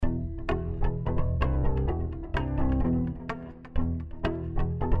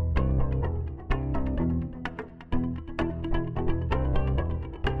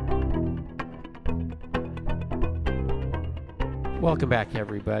Welcome back,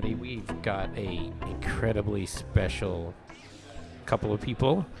 everybody. We've got a incredibly special couple of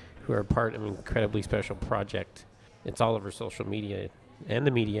people who are part of an incredibly special project. It's all over social media and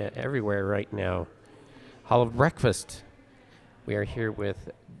the media everywhere right now. Hall of Breakfast. We are here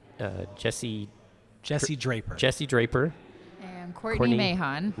with Jesse Draper. Jesse Draper. And Courtney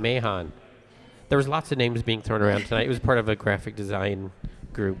Mahon. Mahon. There was lots of names being thrown around tonight. It was part of a graphic design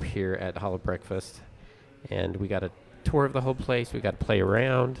group here at Hall of Breakfast. And we got a tour of the whole place. We got to play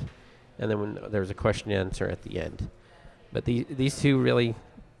around. And then there was a question and answer at the end. But these two really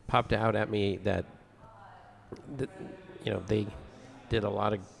popped out at me that they did a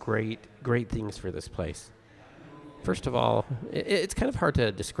lot of great things for this place. First of all, it's kind of hard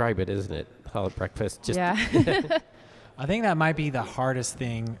to describe it, isn't it? Hall of Breakfast. Yeah. I think that might be the hardest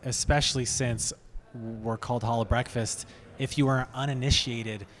thing, especially since we're called Hall of Breakfast. If you are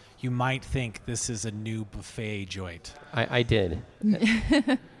uninitiated, you might think this is a new buffet joint. I did.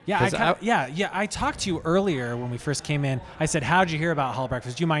 I talked to you earlier when we first came in. I said, "How'd you hear about Hall of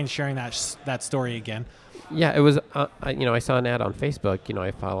Breakfast?" Do you mind sharing that story again? Yeah, it was. I saw an ad on Facebook. I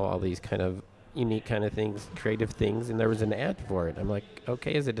follow all these kind of unique kind of things, creative things, and there was an ad for it. I'm like,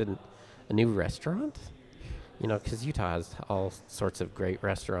 okay, is it a new restaurant? Because Utah has all sorts of great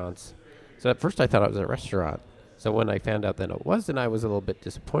restaurants. So at first I thought it was a restaurant. So when I found out that it wasn't, I was a little bit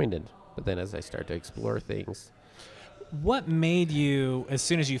disappointed. But then as I started to explore things. What made you, as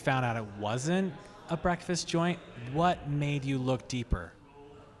soon as you found out it wasn't a breakfast joint, what made you look deeper?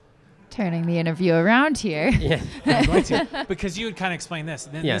 Turning the interview around here. Yeah. I'm going to, because you would kind of explain this.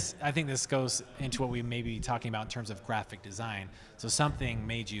 Then yeah. I think this goes into what we may be talking about in terms of graphic design. So something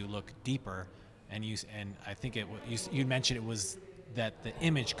made you look deeper, and I think you mentioned it was that the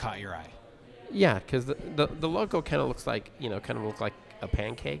image caught your eye. Yeah, because the logo kind of looks like like a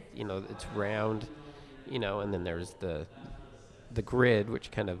pancake. It's round, and then there's the grid,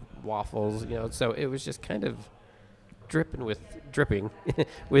 which kind of waffles. So it was just kind of dripping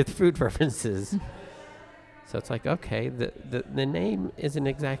with food references. So it's like, okay, the name isn't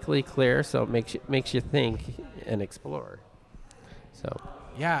exactly clear, so it makes you think and explore. So.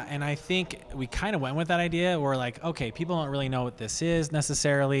 Yeah, and I think we kind of went with that idea. We're like, okay, people don't really know what this is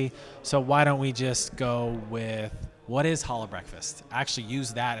necessarily, so why don't we just go with what is Hall of Breakfast? Actually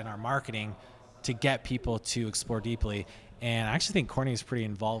use that in our marketing to get people to explore deeply. And I actually think Courtney is pretty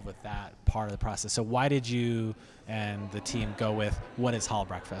involved with that part of the process. So why did you and the team go with what is Hall of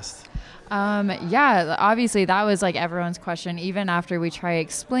Breakfast? Obviously that was like everyone's question. Even after we try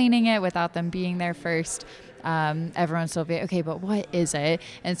explaining it without them being there first, everyone still be okay, but what is it?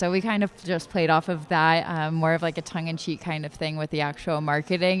 And so we kind of just played off of that, more of like a tongue-in-cheek kind of thing with the actual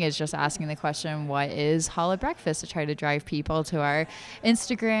marketing, is just asking the question, what is Hall of Breakfast, to try to drive people to our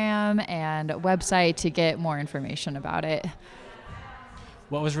Instagram and website to get more information about it.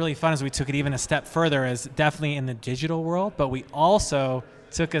 What was really fun is we took it even a step further, as definitely in the digital world, but we also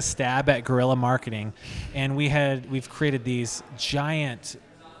took a stab at guerrilla marketing, and we've created these giant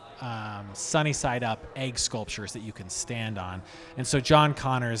sunny side up egg sculptures that you can stand on. And so John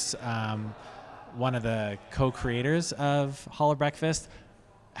Connors, one of the co-creators of Hall of Breakfast,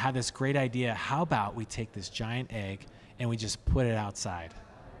 had this great idea. How about we take this giant egg and we just put it outside?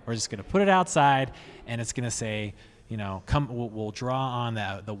 We're just going to put it outside, and it's going to say, we'll draw on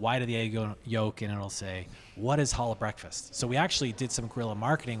the white of the egg yolk, and it'll say, what is Hall of Breakfast? So we actually did some guerrilla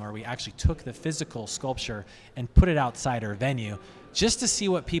marketing where we actually took the physical sculpture and put it outside our venue, just to see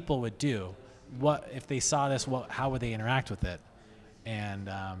what people would do. What if they saw this? How would they interact with it? And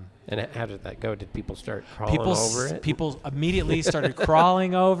how did that go? Did people start crawling over it? People immediately started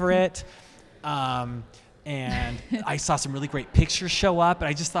crawling over it. And I saw some really great pictures show up, and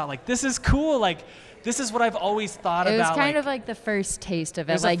I just thought, like, this is cool. Like, this is what I've always thought about. It was kind of like the first taste of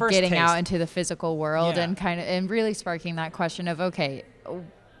it, like getting out into the physical world, and really sparking that question of, okay,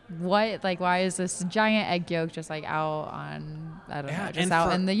 why is this giant egg yolk just like out on, I don't know, just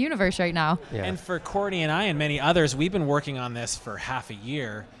out in the universe right now? Yeah. And for Courtney and I and many others, we've been working on this for half a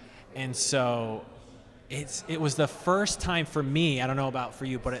year. And so it was the first time for me, I don't know about for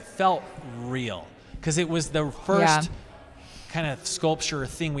you, but it felt real, because it was the first kind of sculpture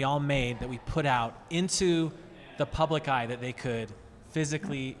thing we all made that we put out into the public eye, that they could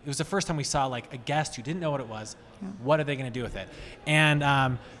physically, it was the first time we saw like a guest who didn't know what it was. What are they going to do with it?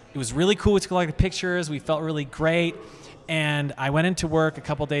 And it was really cool. We took a lot of pictures. We felt really great. And I went into work a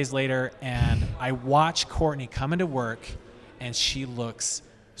couple days later, and I watched Courtney come into work, and she looks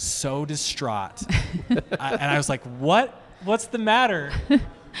so distraught. And I was like, what's the matter?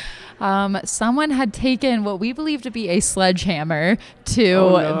 Someone had taken what we believe to be a sledgehammer to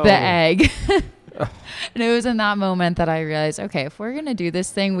the egg. And it was in that moment that I realized, okay, if we're going to do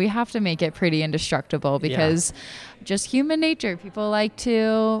this thing, we have to make it pretty indestructible because just human nature.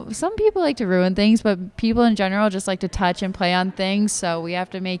 Some people like to ruin things, but people in general just like to touch and play on things. So we have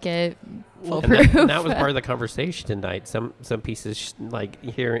to make it foolproof. And that was part of the conversation tonight. Some pieces like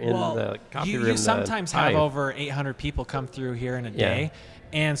here in the coffee room. You sometimes have over 800 people come through here in a day.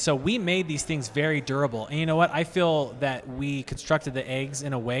 And so we made these things very durable. And you know what? I feel that we constructed the eggs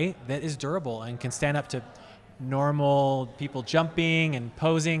in a way that is durable and can stand up to normal people jumping and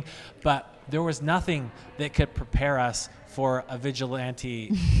posing. But there was nothing that could prepare us for a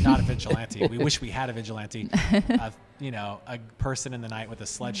vigilante, not a vigilante. We wish we had a vigilante, a person in the night with a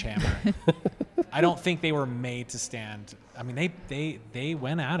sledgehammer. I don't think they were made to stand. I mean, they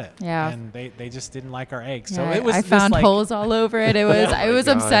went at it. Yeah. And they just didn't like our eggs. Yeah, So it was I found holes all over it. It was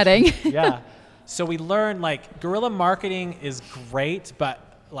upsetting. Yeah. So we learned guerrilla marketing is great, but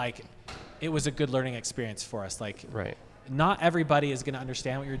it was a good learning experience for us. Right. Not everybody is going to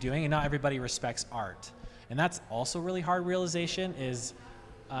understand what you're doing, and not everybody respects art. And that's also really hard realization is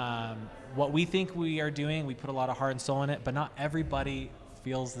what we think we are doing. We put a lot of heart and soul in it, but not everybody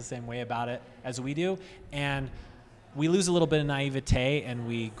feels the same way about it as we do. And we lose a little bit of naivete and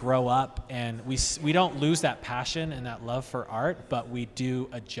we grow up, and we don't lose that passion and that love for art, but we do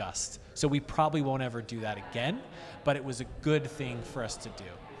adjust. So we probably won't ever do that again, but it was a good thing for us to do.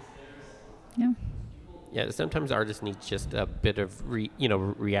 Yeah. Yeah, sometimes artists need just a bit of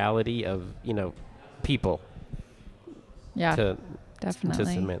reality of people. Yeah, definitely. To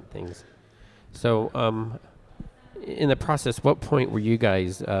cement things. So, in the process, what point were you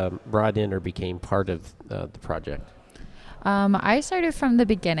guys brought in or became part of the project? I started from the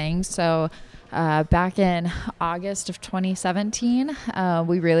beginning. So back in August of 2017,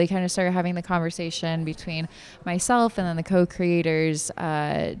 we really kind of started having the conversation between myself and then the co-creators,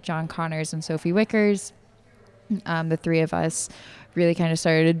 John Connors and Sophie Wickers. The three of us really kind of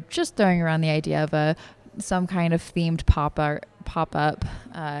started just throwing around the idea of some kind of themed pop-up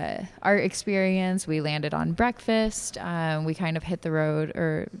art experience. We landed on breakfast. We kind of hit the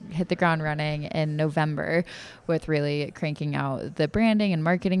ground running in November with really cranking out the branding and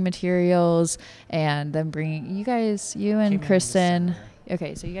marketing materials, and then bringing you and Kristen.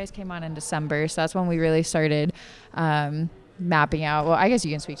 Okay, so you guys came on in December, so that's when we really started mapping out. Well, I guess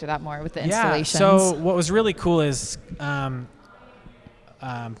you can speak to that more with the installations. So what was really cool is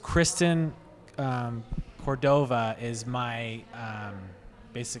Kristen Cordova is my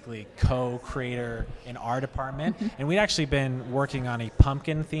basically co-creator in our department, and we'd actually been working on a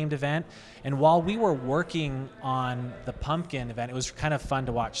pumpkin themed event. And while we were working on the pumpkin event, it was kind of fun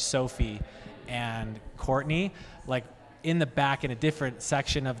to watch Sophie and Courtney in the back in a different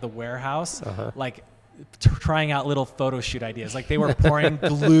section of the warehouse, trying out little photo shoot ideas. They were pouring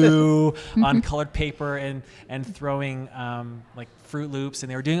glue on colored paper and throwing Fruit Loops, and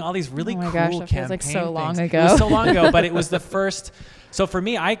they were doing all these really cool campaign feels like so long ago. It was so long ago, but it was the first. So for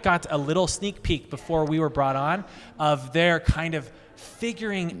me, I got a little sneak peek before we were brought on of their kind of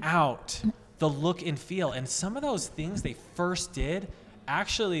figuring out the look and feel. And some of those things they first did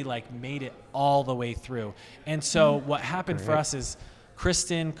actually made it all the way through. And so what happened for us is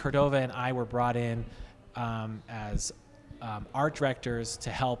Kristen Cordova and I were brought in as art directors to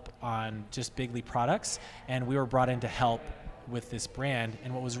help on just Bigly products, and we were brought in to help with this brand.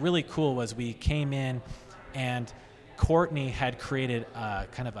 And what was really cool was we came in and Courtney had created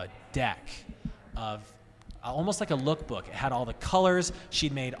kind of a deck of almost like a lookbook. It had all the colors.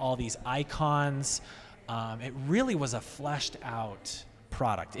 She'd made all these icons. It really was a fleshed out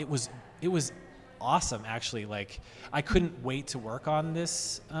product. It was awesome, actually. I couldn't wait to work on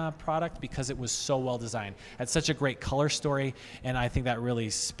this product because it was so well designed. It had such a great color story, and I think that really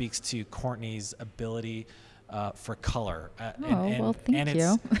speaks to Courtney's ability for color. Thank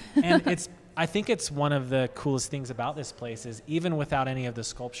you. And I think it's one of the coolest things about this place is even without any of the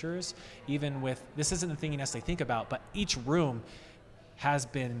sculptures, this isn't the thing you necessarily think about, but each room has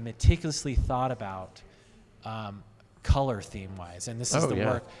been meticulously thought about color theme wise. And this is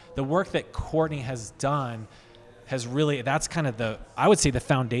the work that Courtney has done has really, that's kind of I would say the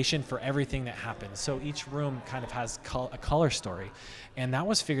foundation for everything that happens. So each room kind of has a color story, and that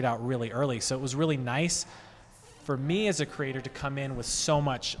was figured out really early. So it was really nice for me as a creator to come in with so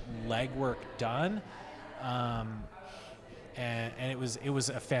much legwork done. And it was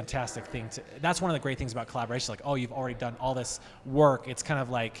a fantastic thing that's one of the great things about collaboration. You've already done all this work. It's kind of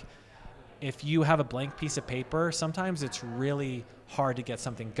like, if you have a blank piece of paper, sometimes it's really hard to get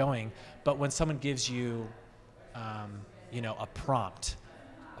something going. But when someone gives you, a prompt,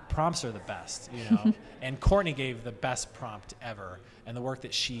 prompts are the best, and Courtney gave the best prompt ever, and the work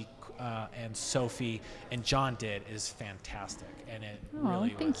that she and Sophie and John did is fantastic, and it really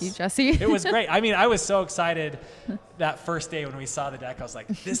thank was, you, Jesse. It was great. I mean, I was so excited that first day when we saw the deck. I was like,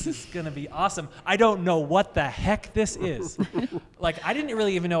 this is going to be awesome. I don't know what the heck this is. Like, I didn't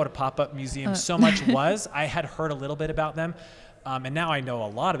really even know what a pop-up museum so much was. I had heard a little bit about them, and now I know a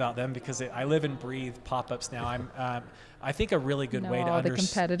lot about them because I live and breathe pop-ups now. I think a really good way to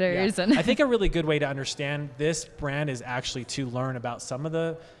understand the competitors. And I think a really good way to understand this brand is actually to learn about some of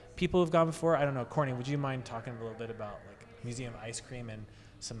the people who've gone before. I don't know, Courtney, would you mind talking a little bit about like Museum Ice Cream and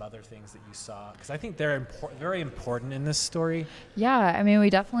some other things that you saw? Because I think they're very important in this story. Yeah, I mean, we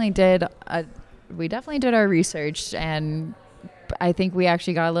definitely did our research, and I think we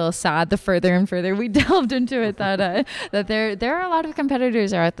actually got a little sad the further and further we delved into it that there are a lot of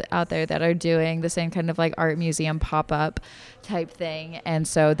competitors out there that are doing the same kind of like art museum pop-up type thing. And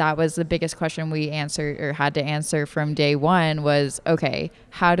so that was the biggest question we answered or had to answer from day one was, okay,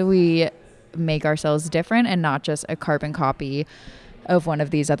 how do we make ourselves different and not just a carbon copy of one of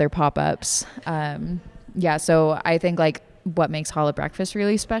these other pop-ups? So I think like what makes Holla Breakfast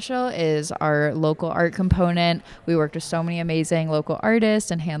really special is our local art component. We worked with so many amazing local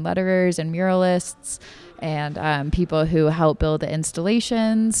artists and hand letterers and muralists and people who help build the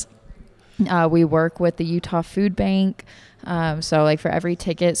installations. We work with the Utah Food Bank. So like for every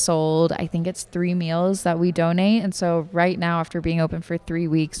ticket sold, I think it's 3 meals that we donate. And so right now, after being open for 3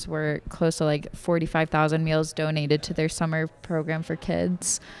 weeks, we're close to like 45,000 meals donated to their summer program for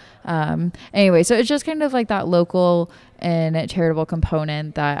kids. Anyway, so it's just kind of like that local and charitable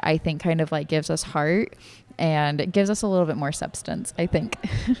component that I think kind of like gives us heart and it gives us a little bit more substance, I think.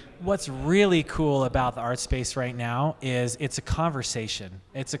 What's really cool about the art space right now is it's a conversation.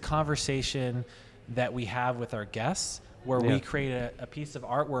 It's a conversation that we have with our guests where we create a piece of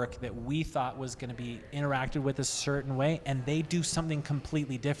artwork that we thought was going to be interacted with a certain way, and they do something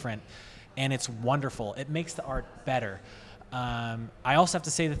completely different, and it's wonderful. It makes the art better. I also have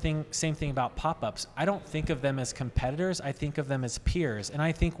to say the same thing about pop-ups. I don't think of them as competitors. I think of them as peers, and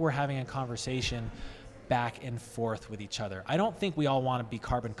I think we're having a conversation back and forth with each other. I don't think we all want to be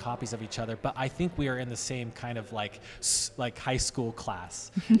carbon copies of each other, but I think we are in the same kind of like high school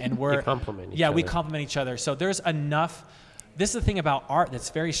class, and we're complement each other. We complement each other. So there's enough. This is the thing about art that's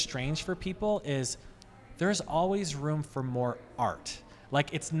very strange for people is there's always room for more art.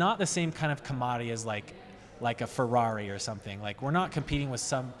 Like it's not the same kind of commodity as like a Ferrari or something. Like we're not competing with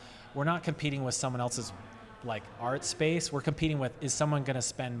someone else's like art space. We're competing with, is someone going to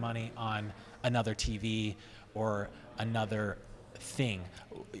spend money on another TV or another thing?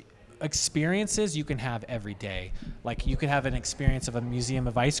 Experiences you can have every day. Like you could have an experience of a museum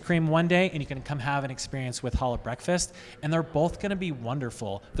of ice cream one day, and you can come have an experience with Holla Breakfast, and they're both going to be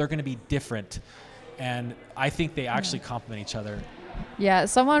wonderful. They're going to be different, and I think they actually complement each other. Yeah,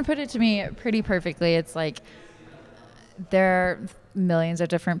 someone put it to me pretty perfectly. It's like there are millions of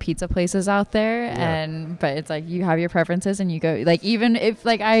different pizza places out there, but it's like you have your preferences and you go, like even if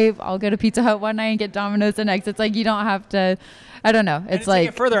like I'll go to Pizza Hut one night and get Domino's the next. It's like you don't have to. I don't know. It's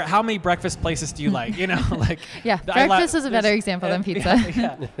like further. How many breakfast places do you like? Like breakfast is a better example than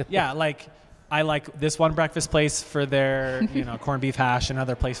pizza. Yeah. Like I like this one breakfast place for their corned beef hash,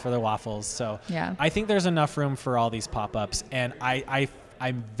 another place for their waffles. So I think there's enough room for all these pop-ups, and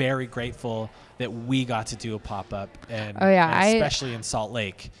I'm very grateful that we got to do a pop-up, and especially in Salt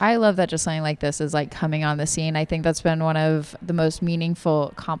Lake. I love that just something like this is like coming on the scene. I think that's been one of the most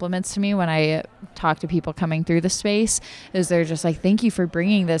meaningful compliments to me when I talk to people coming through the space, is they're just like, thank you for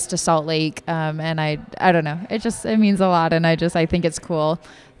bringing this to Salt Lake. And I don't know, it means a lot. And I think it's cool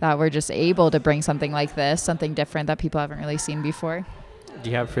that we're just able to bring something like this, something different that people haven't really seen before.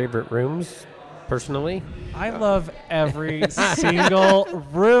 Do you have favorite rooms? Personally, I love every single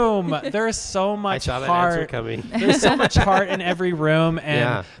room. There's so much heart. That coming. There's so much heart in every room,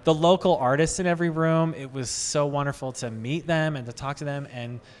 and the local artists in every room. It was so wonderful to meet them and to talk to them,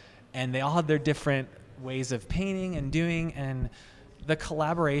 and they all had their different ways of painting and doing, and the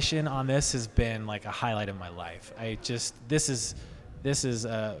collaboration on this has been like a highlight of my life. This is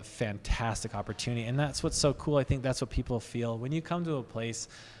a fantastic opportunity, and that's what's so cool. I think that's what people feel when you come to a place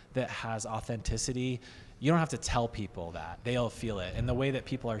that has authenticity. You don't have to tell people that. They'll feel it. And the way that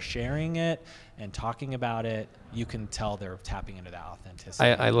people are sharing it and talking about it, you can tell they're tapping into that authenticity.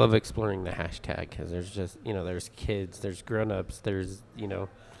 I love exploring the hashtag because there's just, there's kids, there's grown-ups, there's,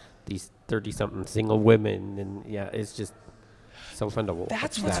 these 30-something single women. And it's just, So fun to watch.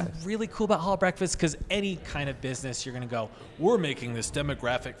 That's what's that. really cool about Hall of Breakfast, because any kind of business, you're going to go, we're making this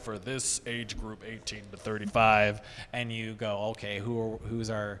demographic for this age group, 18 to 35, and you go, okay, who's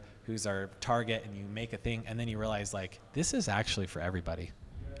our target, and you make a thing, and then you realize, like, this is actually for everybody.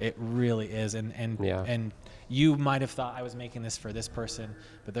 It really is, and you might have thought I was making this for this person,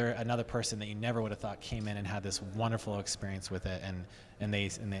 but there another person that you never would have thought came in and had this wonderful experience with it, and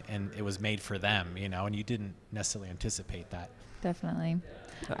it was made for them, you know, and you didn't necessarily anticipate that. Definitely.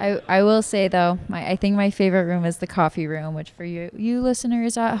 I will say though, I think my favorite room is the coffee room, which for you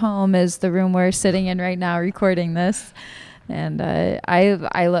listeners at home is the room we're sitting in right now recording this. And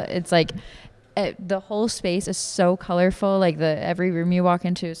it's like the whole space is so colorful. Like every room you walk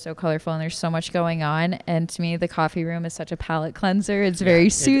into is so colorful, and there's so much going on. And to me, the coffee room is such a palate cleanser. It's very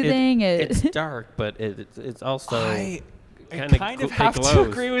soothing. It's dark, but it's also I kind of have to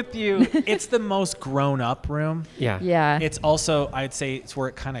agree with you. It's the most grown-up room. Yeah. It's also, I'd say, it's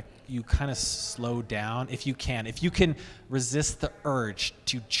where you kind of slow down if you can resist the urge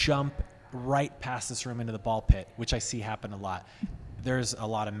to jump right past this room into the ball pit, which I see happen a lot. There's a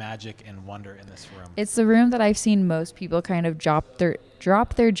lot of magic and wonder in this room. It's the room that I've seen most people kind of drop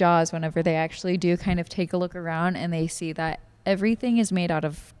their jaws whenever they actually do kind of take a look around and they see that everything is made out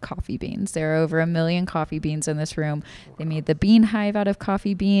of coffee beans. There are over 1 million coffee beans in this room. They made the bean hive out of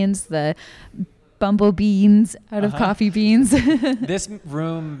coffee beans, the bumble beans out of coffee beans. This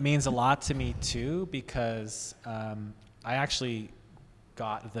room means a lot to me too, because I actually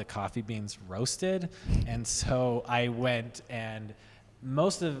got the coffee beans roasted, and so I went and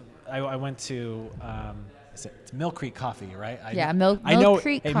I went to it's Mill Creek Coffee, right? Mill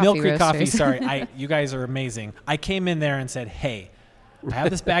Creek Coffee Mill Creek Coffee. Roasters. Sorry, you guys are amazing. I came in there and said, "Hey, I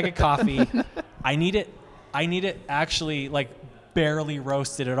have this bag of coffee. I need it actually like barely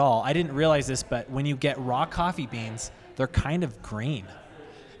roasted at all." I didn't realize this, but when you get raw coffee beans, they're kind of green.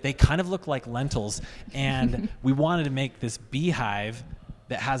 They kind of look like lentils, and we wanted to make this beehive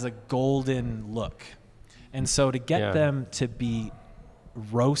that has a golden look. And so to get them to be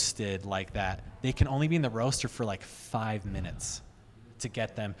roasted like that, they can only be in the roaster for like 5 minutes to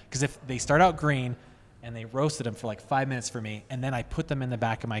get them. Because if they start out green and they roasted them for like 5 minutes for me, and then I put them in the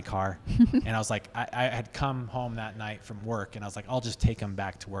back of my car, and I was like, I had come home that night from work, and I was like, I'll just take them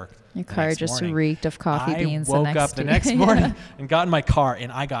back to work. Your car just reeked of coffee beans. I woke up the next morning and got in my car, and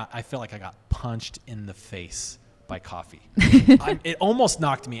I feel like I got punched in the face by coffee. It almost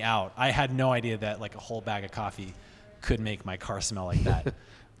knocked me out. I had no idea that like a whole bag of coffee could make my car smell like that.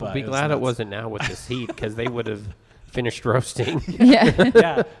 But be glad it wasn't now with this heat, because they would have finished roasting.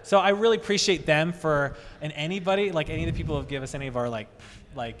 Yeah. So I really appreciate them and anybody, like any of the people who give us any of our like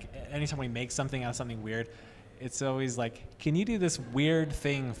anytime we make something out of something weird, it's always like, can you do this weird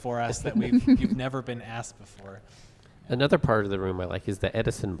thing for us that you've never been asked before? Another part of the room I like is the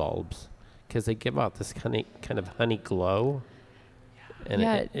Edison bulbs, because they give out this kind of honey glow, and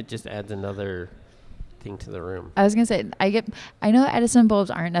it just adds another thing to the room. I was gonna say, I know Edison bulbs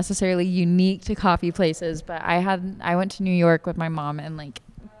aren't necessarily unique to coffee places, but I went to New York with my mom in like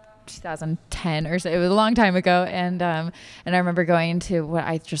 2010 or so. It was a long time ago, and I remember going to what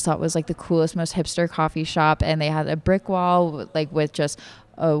I just thought was like the coolest, most hipster coffee shop, and they had a brick wall like with just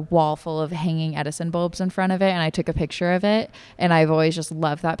a wall full of hanging Edison bulbs in front of it, and I took a picture of it, and I've always just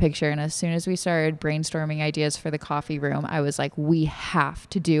loved that picture. And as soon as we started brainstorming ideas for the coffee room, I was like, we have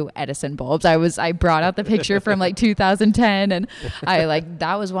to do Edison bulbs. I brought out the picture from like 2010, and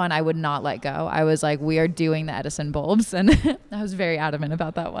that was one I would not let go. I was like, we are doing the Edison bulbs, and I was very adamant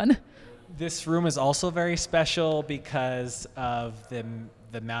about that one. This room is also very special because of the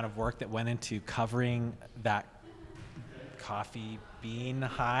amount of work that went into covering that coffee bean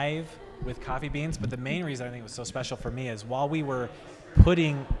hive with coffee beans. But the main reason I think it was so special for me is while we were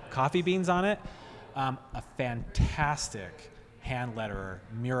putting coffee beans on it, a fantastic hand letterer,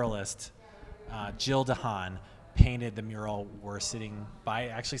 muralist, Jill DeHaan, painted the mural we're sitting by.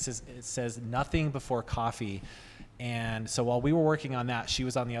 It says nothing before coffee. And so while we were working on that, she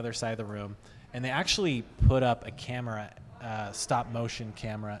was on the other side of the room, and they actually put up a camera, stop motion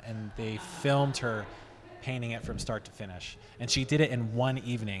camera, and they filmed her painting it from start to finish. And she did it in one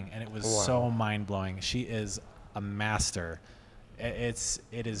evening, and it was so mind-blowing. She is a master. It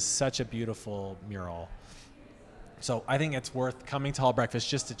is such a beautiful mural. So I think it's worth coming to Hall Breakfast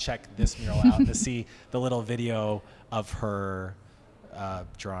just to check this mural out, to see the little video of her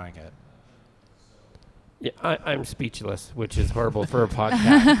drawing it. Yeah, I'm speechless, which is horrible for a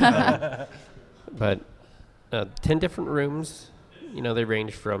podcast. But 10 different rooms. They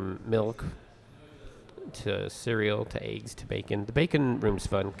range from milk to cereal to eggs to bacon. The bacon room's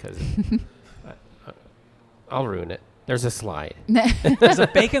fun because I'll ruin it. There's a slide. There's a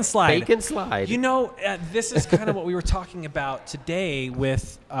bacon slide. Bacon slide. You know, this is kind of what we were talking about today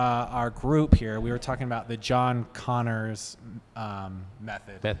with our group here. We were talking about the John Connors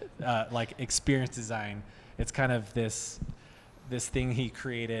method. Like experience design. It's kind of this thing he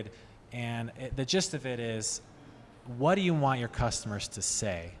created, and the gist of it is, what do you want your customers to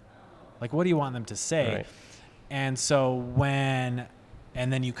say? Like, what do you want them to say? Right. And so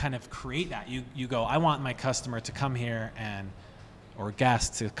and then you kind of create that. You go, I want my customer to come here or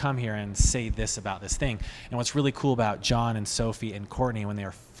guest to come here and say this about this thing. And what's really cool about John and Sophie and Courtney, when they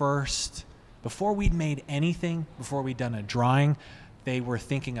were before we'd made anything, before we'd done a drawing, they were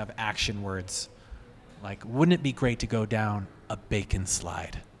thinking of action words. Like, wouldn't it be great to go down a bacon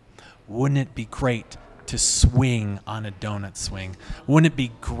slide? Wouldn't it be great to swing on a donut swing? Wouldn't it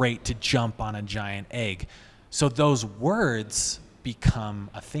be great to jump on a giant egg? So those words become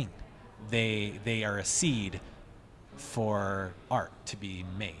a thing. They are a seed for art to be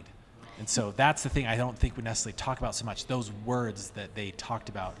made. And so that's the thing I don't think we necessarily talk about so much. Those words that they talked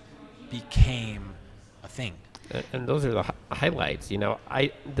about became a thing. And those are the highlights, the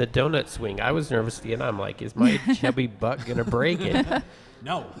donut swing. I was nervous to get on. I'm like, is my chubby butt gonna break it?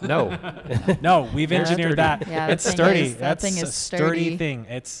 No. No, we've engineered that. Yeah, it's sturdy. that That's thing is a sturdy thing.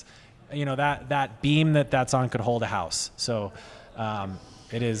 It's, that beam that's on could hold a house. So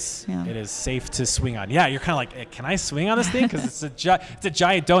it is safe to swing on. Yeah, you're kind of like, can I swing on this thing? Because it's a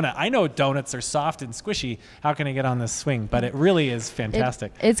giant donut. I know donuts are soft and squishy. How can I get on this swing? But it really is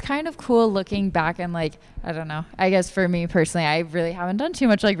fantastic. It's kind of cool looking back and like, I don't know. I guess for me personally, I really haven't done too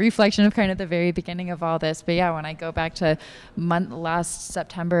much like reflection of kind of the very beginning of all this. But yeah, when I go back to last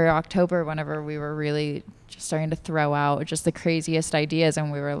September, October, whenever we were really just starting to throw out just the craziest ideas,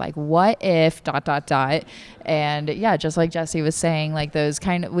 and we were like, what if ... And yeah, just like Jesse was saying, like those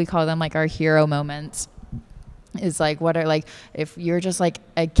we call them like our hero moments. Is like, what are like, if you're just like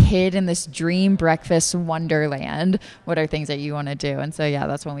a kid in this dream breakfast wonderland, what are things that you want to do? And so yeah,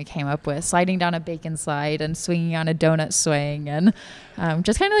 that's when we came up with sliding down a bacon slide and swinging on a donut swing, and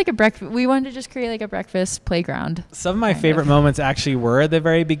just kind of like a breakfast. We wanted to just create like a breakfast playground. Some of my favorite moments actually were at the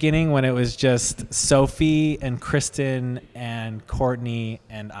very beginning, when it was just Sophie and Kristen and Courtney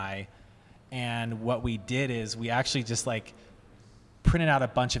and I. And what we did is we actually just like printed out a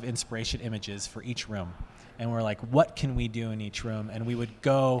bunch of inspiration images for each room. And we're like, what can we do in each room? And we would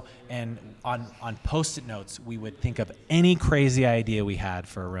go and on Post-it notes, we would think of any crazy idea we had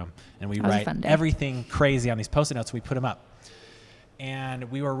for a room. And we write everything crazy on these Post-it notes. We put them up. And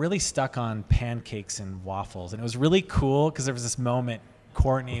we were really stuck on pancakes and waffles. And it was really cool because there was this moment,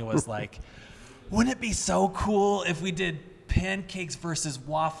 Courtney was like, wouldn't it be so cool if we did pancakes versus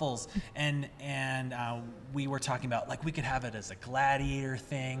waffles? And we were talking about like we could have it as a gladiator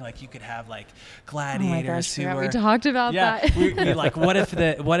thing. Like you could have like gladiators who were. We talked about that. we like what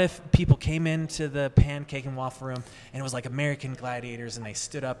if people came into the pancake and waffle room and it was like American gladiators, and they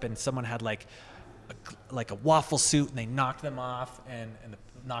stood up and someone had like a waffle suit and they knocked them off and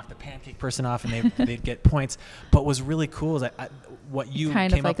knocked the pancake person off, and they'd get points. But what was really cool is what you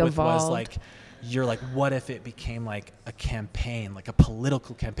came up with was like, you're like, what if it became like a campaign, like a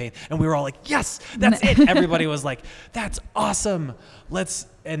political campaign? And we were all like, yes, that's it. Everybody was like, that's awesome.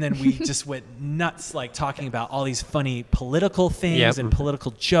 And then we just went nuts, like talking about all these funny political things and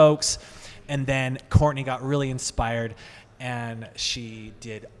political jokes. And then Courtney got really inspired, and she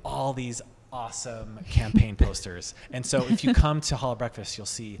did all these awesome campaign posters. And so if you come to Hall of Breakfast, you'll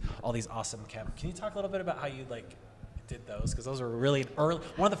see all these awesome Can you talk a little bit about how you did those? Because those were really early.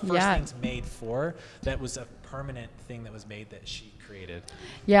 One of the first things made that was a permanent thing that was made that she created.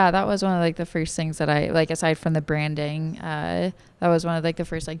 Yeah, that was one of the first things that I aside from the branding. That was one of the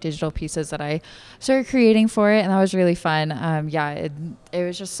first digital pieces that I started creating for it, and that was really fun. It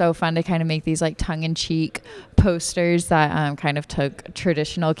was just so fun to kind of make these tongue-in-cheek posters that kind of took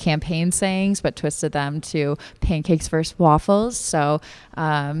traditional campaign sayings but twisted them to pancakes versus waffles. So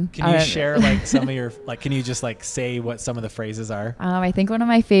can you share some of your can you just say what some of the phrases are? I think one of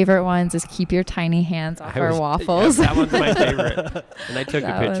my favorite ones is "keep your tiny hands off our waffles." Yeah, that one's my favorite, and I took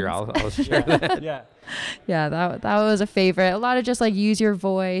a picture. I'll share that. Yeah, that was a favorite. A lot of just use your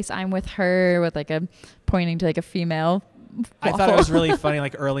voice. I'm with her with a pointing to a female waffle. I thought it was really funny.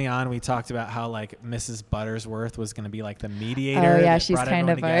 Early on, we talked about how Mrs. Buttersworth was going to be the mediator. Oh yeah, she's kind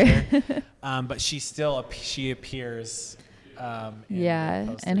of our. But she appears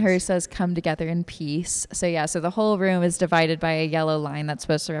Yeah, and hers says "Come together in peace." So yeah, so the whole room is divided by a yellow line that's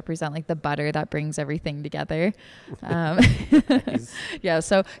supposed to represent like the butter that brings everything together. Yeah,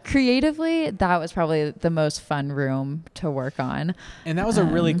 so creatively, that was probably the most fun room to work on. And that was a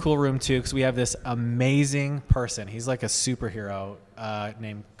really cool room too, because we have this amazing person. He's like a superhero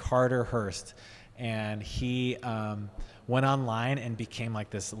named Carter Hurst, and he went online and became like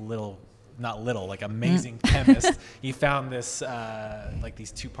this like amazing chemist. He found this like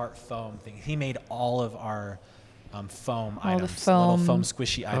these 2-part foam thing. He made all of our foam items, little foam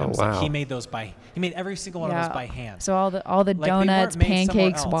squishy items. Oh, wow. Like he made every single one of those by hand. So all the Like donuts,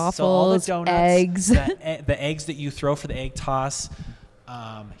 pancakes, waffles, so all the donuts, eggs. the eggs that you throw for the egg toss.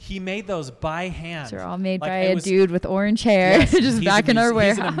 He made those by hand. They're all made Like, by a dude with orange hair, yes, just back in our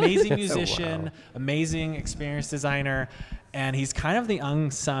warehouse. He's an amazing musician, Wow. amazing experienced designer, and he's kind of the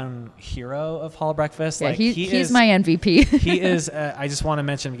unsung hero of Hall of Breakfast. Yeah, Like he's my MVP. He is. I just want to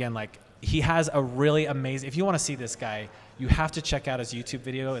mention again, like he has a really amazing. If you want to see this guy, you have to check out his YouTube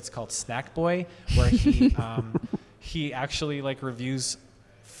video. It's called Snack Boy, where he actually like reviews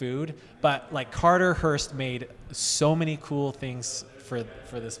food. But like Carter Hurst made so many cool things for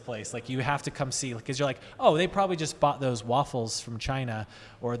this place. Like you have to come see, because you're like, oh, they probably just bought those waffles from China,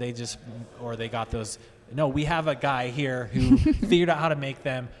 or they got those. No, we have a guy here who figured out how to make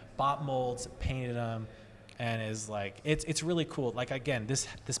them, bought molds, painted them, and is like, it's really cool. Like again, this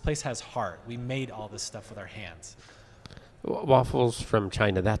place has heart. We made all this stuff with our hands. Waffles from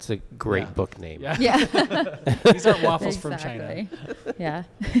China. That's a great book name. Yeah. Yeah. These are waffles from China. Exactly. Yeah.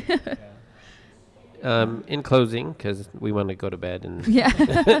 In closing, because we want to go to bed and Yeah.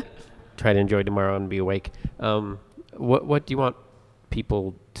 try to enjoy tomorrow and be awake. What do you want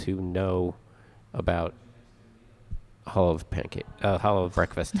people to know about Hall of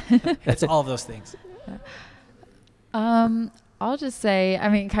Breakfast? It's all of those things. I'll just say, I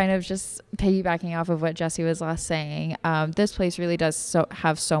mean, kind of just piggybacking off of what Jesse was last saying, this place really does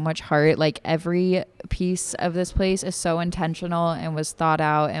have so much heart. Like every piece of this place is so intentional and was thought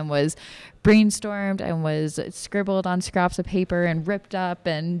out and was brainstormed and was scribbled on scraps of paper and ripped up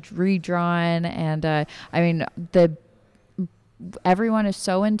and redrawn. And I mean, everyone is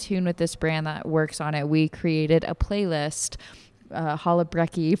so in tune with this brand that works on it. We created a playlist, Hall of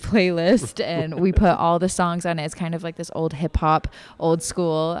Brecky playlist, and we put all the songs on it. It's kind of like this old hip hop, old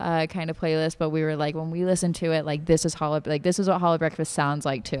school kind of playlist. But we were like, when we listen to it, like this is what Hall of Breakfast sounds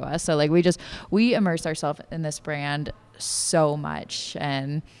like to us. So like we immerse ourselves in this brand so much,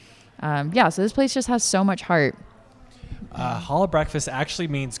 and so this place just has so much heart. Hall of Breakfast actually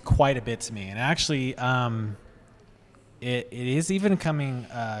means quite a bit to me, and actually it is even becoming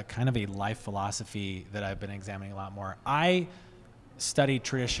kind of a life philosophy that I've been examining a lot more. I study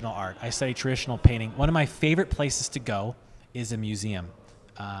traditional art. I study traditional painting. One of my favorite places to go is a museum.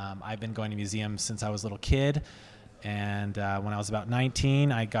 I've been going to museums since I was a little kid, and when I was about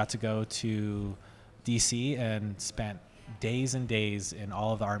 19, I got to go to DC and spent days and days in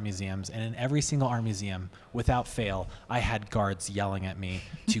all of the art museums, and in every single art museum, without fail, I had guards yelling at me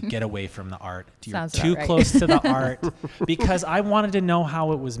to get away from the art. You're too close to the art, because I wanted to know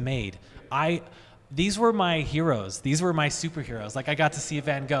how it was made. These were my heroes. These were my superheroes. Like I got to see a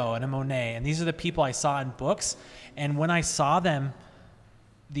Van Gogh and a Monet, and these are the people I saw in books. And when I saw them,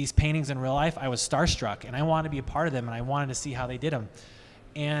 these paintings in real life, I was starstruck, and I wanted to be a part of them, and I wanted to see how they did them.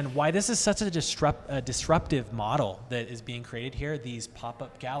 And why this is such a disruptive model that is being created here, these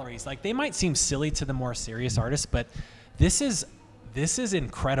pop-up galleries, like they might seem silly to the more serious artists, but this is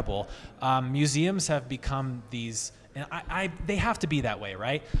incredible. Museums have become these, and they have to be that way,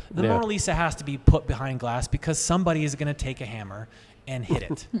 right? The Mona Lisa has to be put behind glass because somebody is going to take a hammer and hit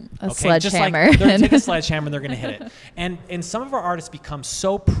it. Sledgehammer. Just like they're going to take a sledgehammer and they're going to hit it. And some of our artists become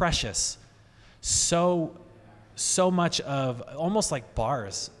so precious, so much of almost like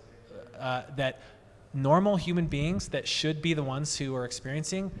bars that normal human beings that should be the ones who are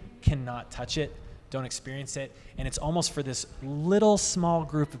experiencing cannot touch it, don't experience it, and it's almost for this little small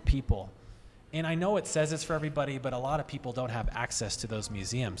group of people. And I know it says it's for everybody, but a lot of people don't have access to those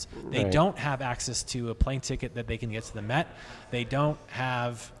museums. They don't have access to a plane ticket that they can get to the Met. They don't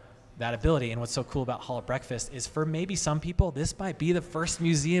have that ability. And what's so cool about Hall of Breakfast is for maybe some people, this might be the first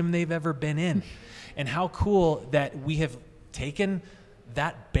museum they've ever been in. And how cool that we have taken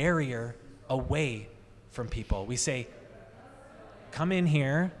that barrier away from people. We say, come in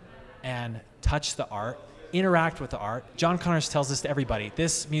here and touch the art, interact with the art. John Connors tells this to everybody.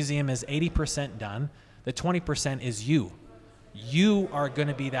 This museum is 80% done. The 20% is you. You are going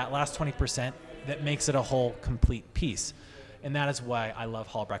to be that last 20% that makes it a whole complete piece. And that is why I love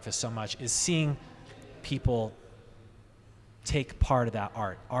Hall of Breakfast so much, is seeing people take part of that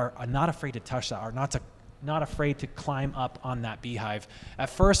art, are not afraid to touch that art, not afraid to climb up on that beehive. At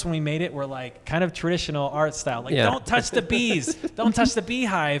first, when we made it, we're like kind of traditional art style, like don't touch the bees, don't touch the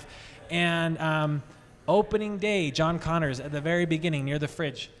beehive. And opening day, John Connors, at the very beginning near the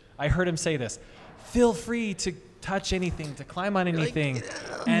fridge, I heard him say this: feel free to touch anything, to climb on anything.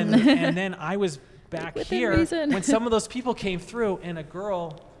 And then I was back here when some of those people came through, and a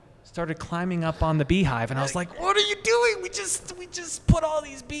girl started climbing up on the beehive, and I was like, what are you doing? We just put all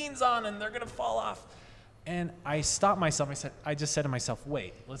these beans on and they're gonna fall off. And I stopped myself. I just said to myself,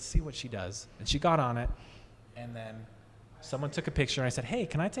 wait, let's see what she does. And she got on it, and then someone took a picture, and I said, hey,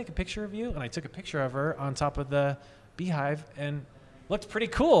 can I take a picture of you? And I took a picture of her on top of the beehive, and looked pretty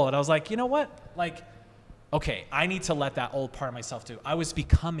cool. And I was like, you know what? Like, okay, I need to let that old part of myself do. I was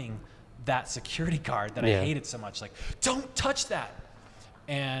becoming that security guard that I hated so much. Like, don't touch that.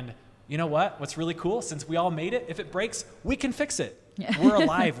 And you know what? What's really cool, since we all made it, if it breaks, we can fix it. Yeah. We're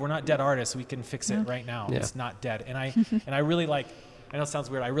alive. We're not dead artists. We can fix it right now. Yeah. It's not dead. And I really like, I know it sounds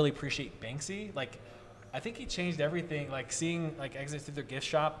weird, I really appreciate Banksy. Like, I think he changed everything. Like, seeing like exit through their gift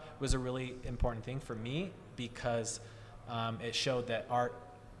shop was a really important thing for me, because it showed that art,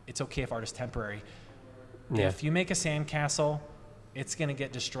 it's okay if art is temporary. Yeah. If you make a sandcastle, it's going to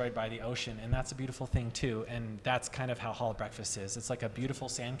get destroyed by the ocean, and that's a beautiful thing too. And that's kind of how Hall of Breakfast is. It's like a beautiful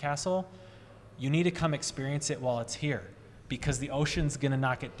sandcastle. You need to come experience it while it's here, because the ocean's going to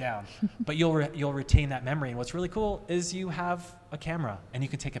knock it down. But you'll retain that memory. And what's really cool is you have a camera and you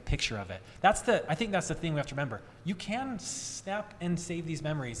can take a picture of it. I think that's the thing we have to remember. You can snap and save these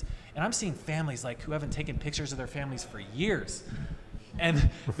memories. And I'm seeing families like who haven't taken pictures of their families for years. And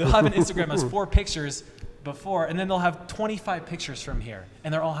they'll have an Instagram that has 4 pictures before, and then they'll have 25 pictures from here,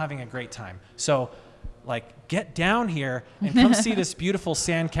 and they're all having a great time. So, like, get down here and come see this beautiful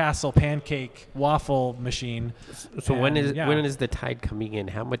sandcastle pancake waffle machine. So when is the tide coming in?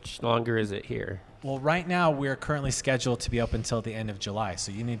 How much longer is it here? Well, right now we're currently scheduled to be open until the end of July,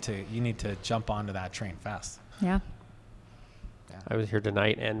 so you need to jump onto that train fast. Yeah. I was here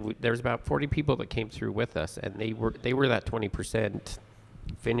tonight, and there was about 40 people that came through with us, and they were that 20%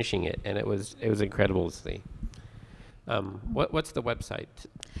 finishing it, and it was incredible to see. What's the website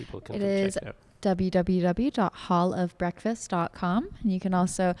people can check out? www.hallofbreakfast.com. And you can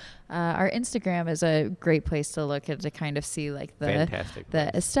also, our Instagram is a great place to look at, to kind of see like the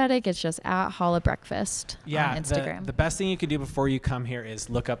aesthetic. It's just at Hall of Breakfast on Instagram. The best thing you can do before you come here is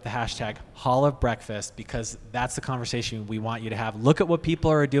look up the hashtag Hall of Breakfast, because that's the conversation we want you to have. Look at what people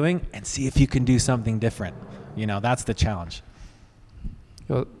are doing and see if you can do something different. That's the challenge.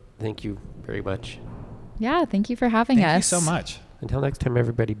 Well, thank you very much. Yeah, thank you for having us. Thank you so much. Until next time,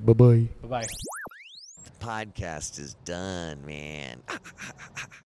 everybody. Bye-bye. Bye-bye. The podcast is done, man.